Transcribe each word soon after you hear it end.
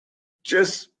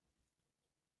just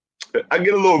I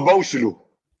get a little emotional.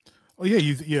 Oh yeah,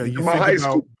 you think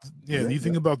about you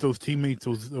think about those teammates,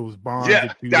 those bonds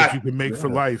that you can make for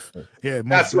life. Yeah,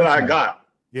 that's what I got.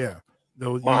 Yeah,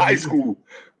 my high school,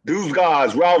 those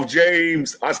guys, Ralph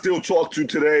James, I still talk to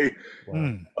today.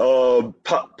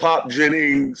 Pop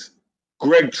Jennings,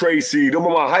 Greg Tracy, them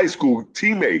are my high school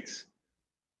teammates,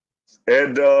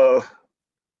 and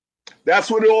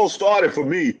that's where it all started for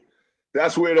me.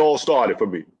 That's where it all started for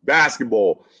me.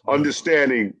 Basketball,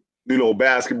 understanding,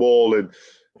 basketball and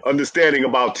understanding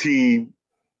about team.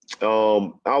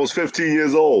 I was 15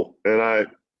 years old, and I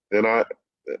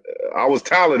was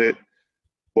talented,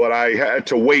 but I had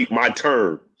to wait my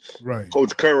turn. Right.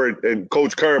 Coach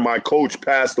Curran, my coach,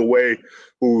 passed away,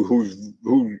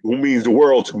 who means the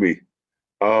world to me.